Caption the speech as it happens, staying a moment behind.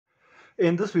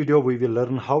In this video, we will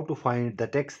learn how to find the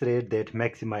tax rate that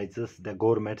maximizes the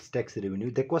government's tax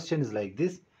revenue. The question is like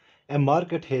this. A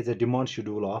market has a demand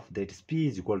schedule of that is P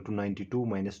is equal to 92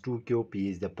 minus 2Q. P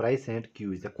is the price and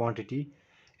Q is the quantity.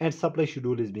 And supply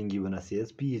schedule is being given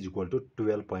as P is equal to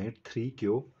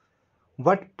 12.3Q.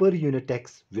 What per unit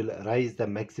tax will rise the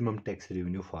maximum tax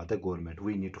revenue for the government?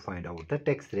 We need to find out the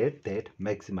tax rate that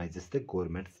maximizes the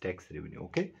government's tax revenue.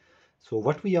 Okay. So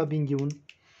what we are being given?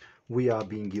 We are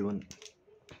being given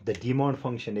the demand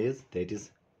function is that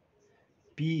is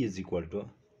P is equal to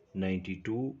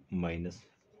 92 minus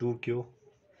 2Q.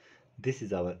 This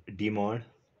is our demand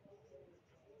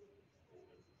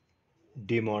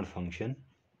function.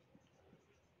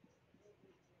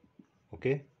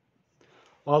 Okay.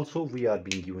 Also we are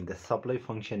being given the supply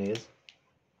function is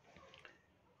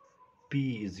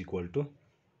P is equal to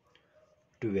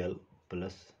 12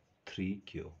 plus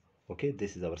 3Q. Okay,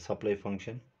 this is our supply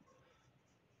function.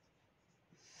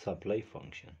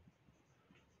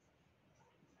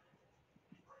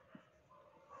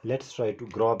 Let's try to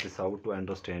graph this out to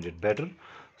understand it better.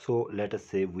 So let us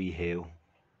say we have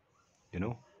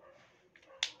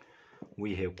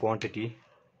quantity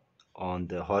on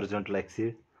the horizontal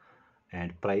axis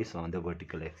and price on the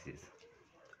vertical axis.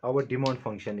 Our demand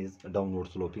function is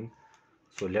downward sloping,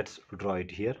 so let's draw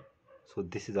it here. So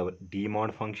this is our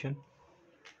demand function,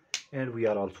 and we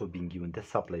are also being given the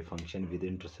supply function with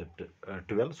intercept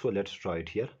 12. So let's draw it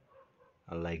here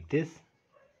like this.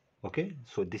 Okay,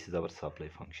 so this is our supply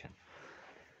function.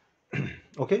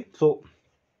 Okay, so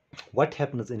what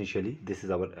happens initially? This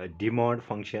is our demand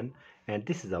function and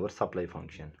this is our supply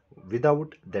function.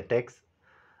 Without the tax,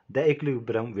 the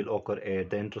equilibrium will occur at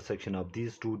the intersection of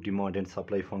these two demand and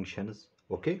supply functions.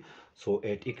 Okay, so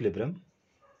at equilibrium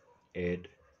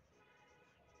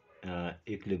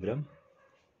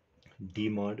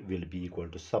demand will be equal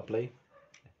to supply.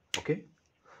 Okay,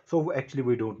 so actually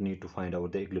we don't need to find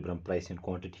out the equilibrium price and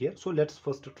quantity here. So let's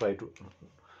first try to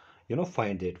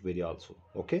find that value also.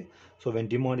 Okay, so when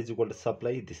demand is equal to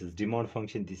supply, this is demand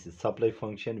function, this is supply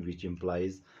function, which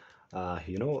implies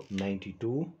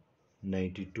 92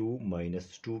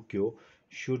 minus 2Q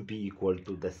should be equal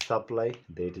to the supply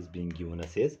that is being given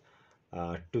us as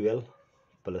 12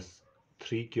 plus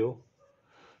 3Q.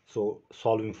 So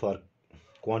solving for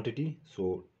quantity,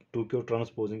 so 2Q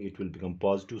transposing, it will become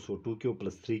positive. So 2Q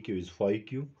plus 3Q is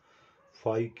 5Q.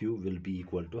 5Q will be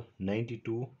equal to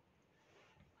 92.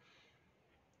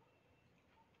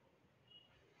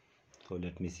 So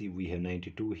let me see, we have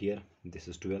 92 here, this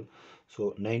is 12.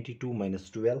 So 92 minus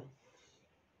 12.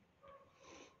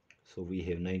 So we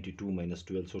have 92 minus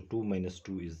 12. So 2 minus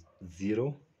 2 is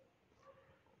 0.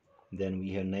 Then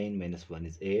we have 9 minus 1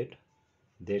 is 8.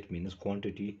 That means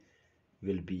quantity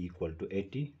will be equal to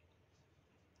 80.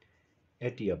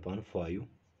 80 upon 5,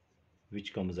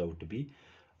 which comes out to be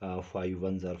 5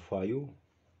 ones are 5,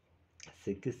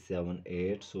 6, 7,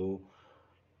 8. So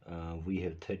we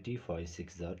have 30, 5,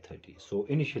 6 are 30. So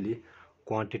initially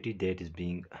quantity that is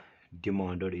being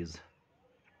demanded is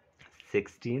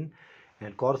 16,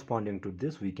 and corresponding to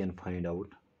this we can find out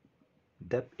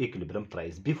the equilibrium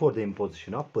price before the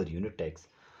imposition of per unit tax.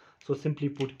 So simply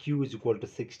put, Q is equal to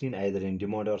 16 either in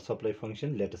demand or supply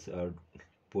function. Let us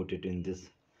put it in this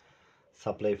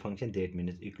supply function. That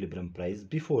means equilibrium price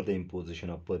before the imposition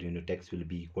of per unit tax will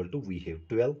be equal to, we have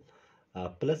 12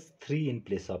 plus 3 in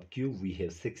place of Q, we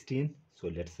have 16. So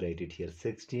let's write it here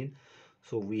 16.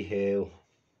 So we have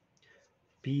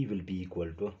P will be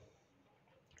equal to,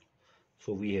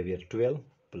 so we have here 12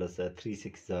 plus 3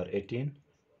 6 are 18.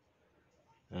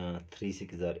 3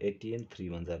 6 are 18, 3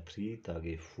 1s are 3,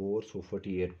 tage 4. So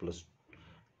 48 plus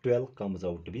 12 comes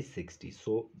out to be 60.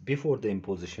 So before the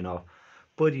imposition of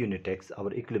per unit tax,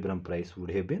 our equilibrium price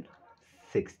would have been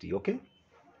 60. Okay,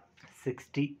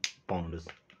 60 pounds.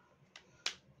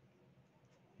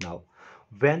 Now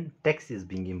when tax is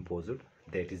being imposed,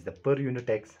 that is the per unit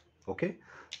tax. Okay,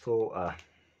 so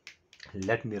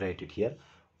let me write it here.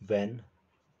 When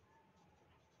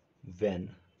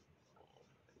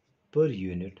per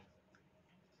unit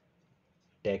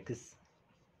tax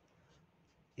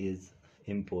is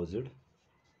imposed,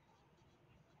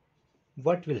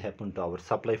 what will happen to our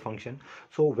supply function?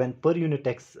 So when per unit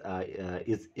tax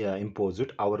is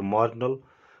imposed, our marginal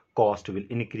cost will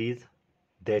increase.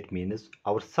 That means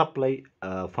our supply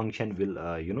function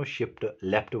will shift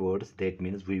leftwards. That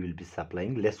means we will be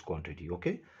supplying less quantity.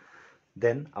 Okay,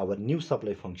 then our new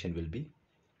supply function will be,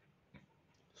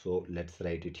 so let's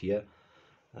write it here.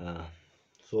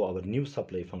 So our new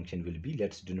supply function will be,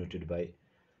 let's denote it by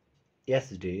S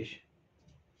dash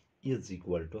is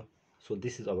equal to, so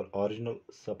this is our original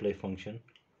supply function.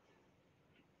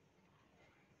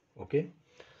 Okay,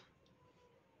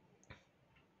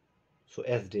 so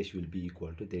S dash will be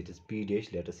equal to, that is P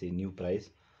dash, let us say new price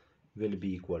will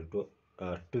be equal to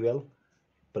 12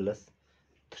 plus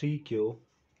 3Q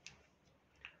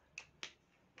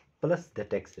plus the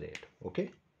tax rate. Okay,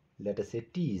 let us say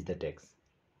T is the tax.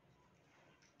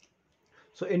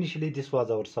 So initially this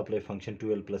was our supply function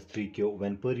 12 plus 3Q.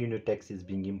 When per unit tax is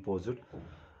being imposed,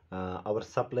 our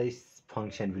supply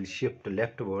function will shift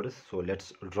leftwards. So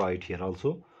let's draw it here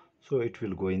also. So it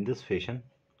will go in this fashion.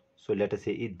 So let us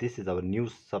say this is our new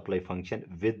supply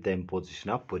function with the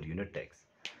imposition of per unit tax.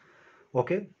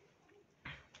 Okay,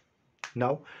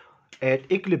 now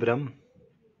at equilibrium,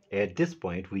 at this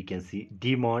point we can see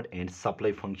demand and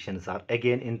supply functions are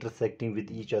again intersecting with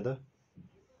each other.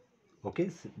 Okay,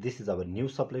 so this is our new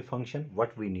supply function.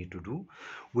 What we need to do,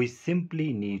 we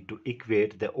simply need to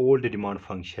equate the old demand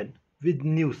function with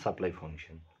new supply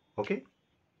function. Okay,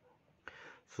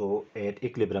 so at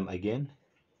equilibrium, again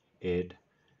at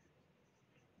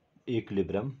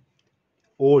equilibrium,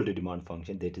 old demand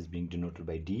function, that is being denoted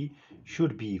by D,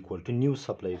 should be equal to new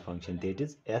supply function, that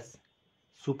is S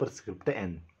superscript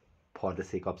n. For the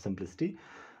sake of simplicity,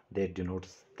 that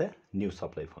denotes the new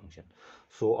supply function.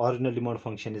 So original demand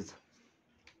function is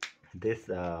this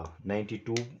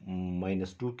 92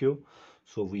 minus 2Q.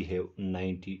 So we have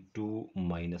 92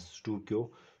 minus 2Q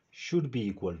should be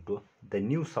equal to the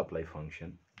new supply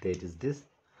function, that is this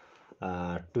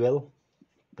 12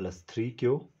 plus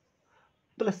 3Q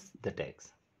plus the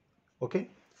tax. Okay,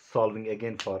 solving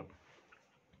again for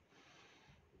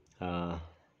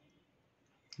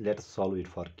let's solve it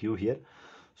for Q here.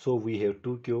 So we have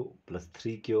 2Q plus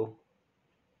 3Q,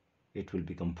 it will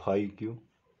become 5Q.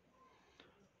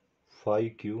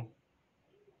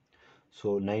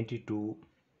 So 92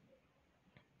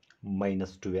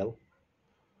 minus 12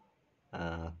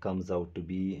 comes out to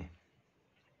be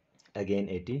again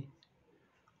 80.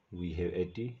 We have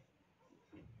 80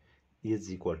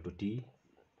 is equal to T,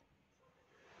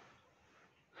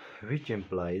 which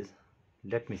implies,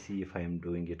 let me see if I am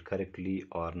doing it correctly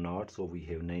or not. So we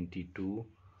have 92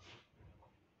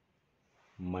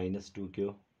 minus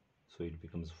 2Q, so it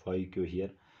becomes 5Q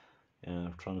here.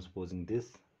 Transposing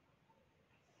this,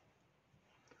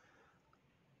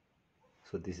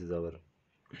 so this is our,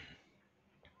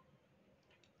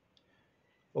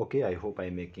 okay, I hope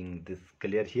I'm making this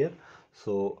clear here.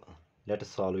 So let us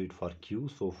solve it for Q.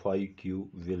 So 5Q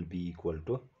will be equal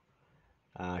to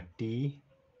T,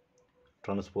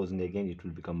 transposing again, it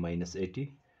will become minus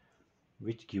 80,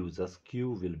 which gives us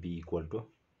Q will be equal to,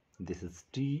 this is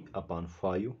T upon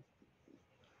 5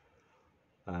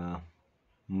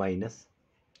 minus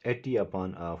 80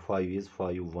 upon 5 is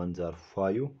 5 ones are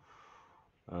 5,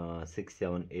 6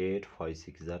 7 8 5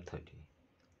 6 are 30.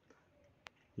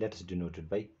 Let's denote it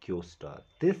by Q star.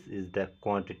 This is the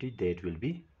quantity that will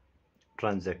be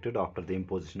transacted after the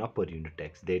imposition of per unit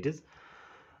tax, that is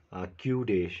Q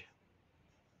dash.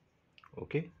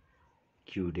 Okay,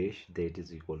 Q dash, that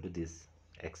is equal to this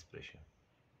expression.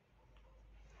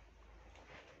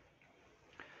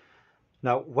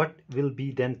 Now what will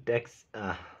be then tax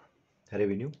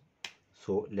revenue?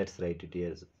 So let's write it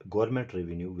as government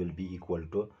revenue will be equal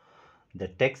to the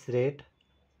tax rate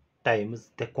times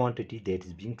the quantity that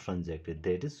is being transacted,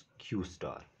 that is Q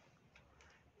star,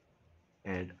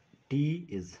 and T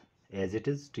is as it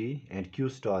is T, and Q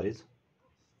star is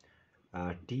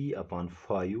T upon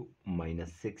 5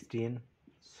 minus 16,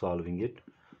 solving it.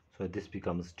 So this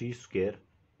becomes T square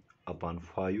upon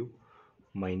 5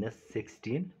 minus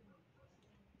 16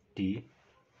 T.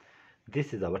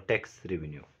 This is our tax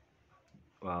revenue,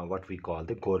 what we call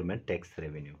the government tax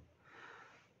revenue.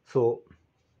 So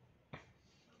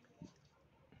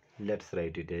let's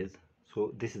write it as,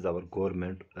 so this is our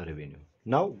government revenue.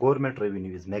 Now government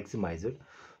revenue is maximized.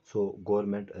 So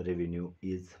government revenue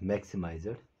is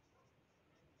maximized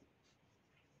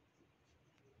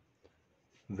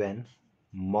when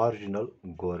marginal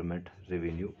government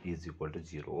revenue is equal to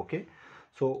 0. Okay,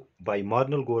 so by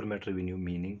marginal government revenue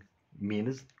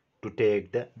means to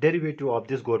take the derivative of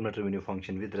this government revenue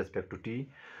function with respect to T.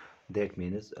 That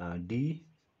means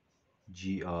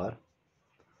DGR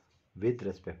with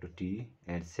respect to T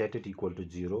and set it equal to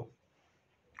 0.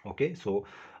 Okay, so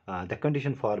the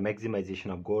condition for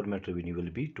maximization of government revenue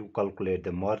will be to calculate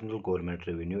the marginal government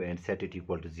revenue and set it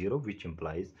equal to 0, which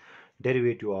implies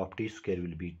derivative of T square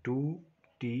will be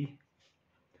 2T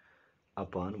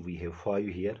upon, we have 5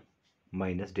 here,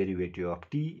 minus derivative of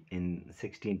T in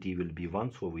 16T will be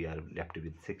 1, so we are left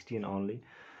with 16 only,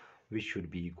 which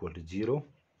should be equal to 0,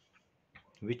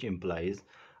 which implies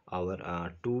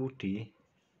our 2T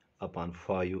upon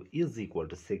 5 is equal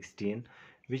to 16,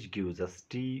 which gives us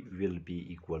t will be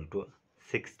equal to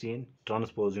 16.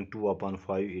 Transposing 2 upon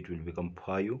 5, it will become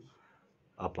 5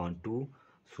 upon 2.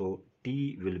 So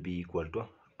t will be equal to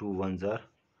 2 ones are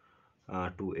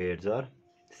 2 8s are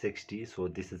 60. So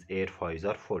this is 8 5s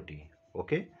are 40.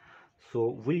 Okay, so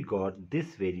we got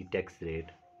this very tax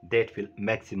rate that will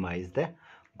maximize the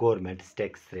government's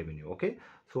tax revenue. Okay,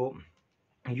 so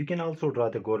you can also draw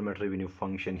the government revenue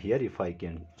function here if I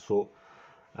can. So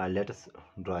let us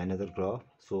draw another graph.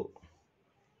 So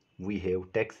we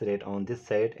have tax rate on this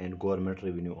side and government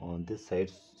revenue on this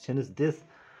side. Since this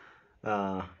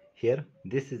here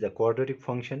this is a quadratic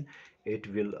function, it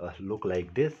will look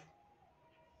like this.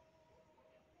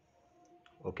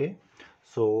 Okay,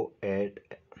 so at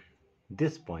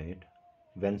this point,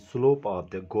 when slope of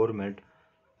the government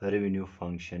revenue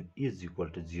function is equal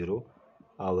to 0,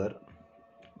 our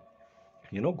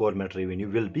government revenue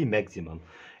will be maximum,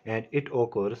 and it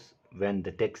occurs when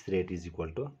the tax rate is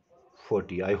equal to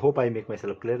 40. I hope I make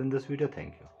myself clear in this video.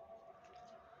 Thank you.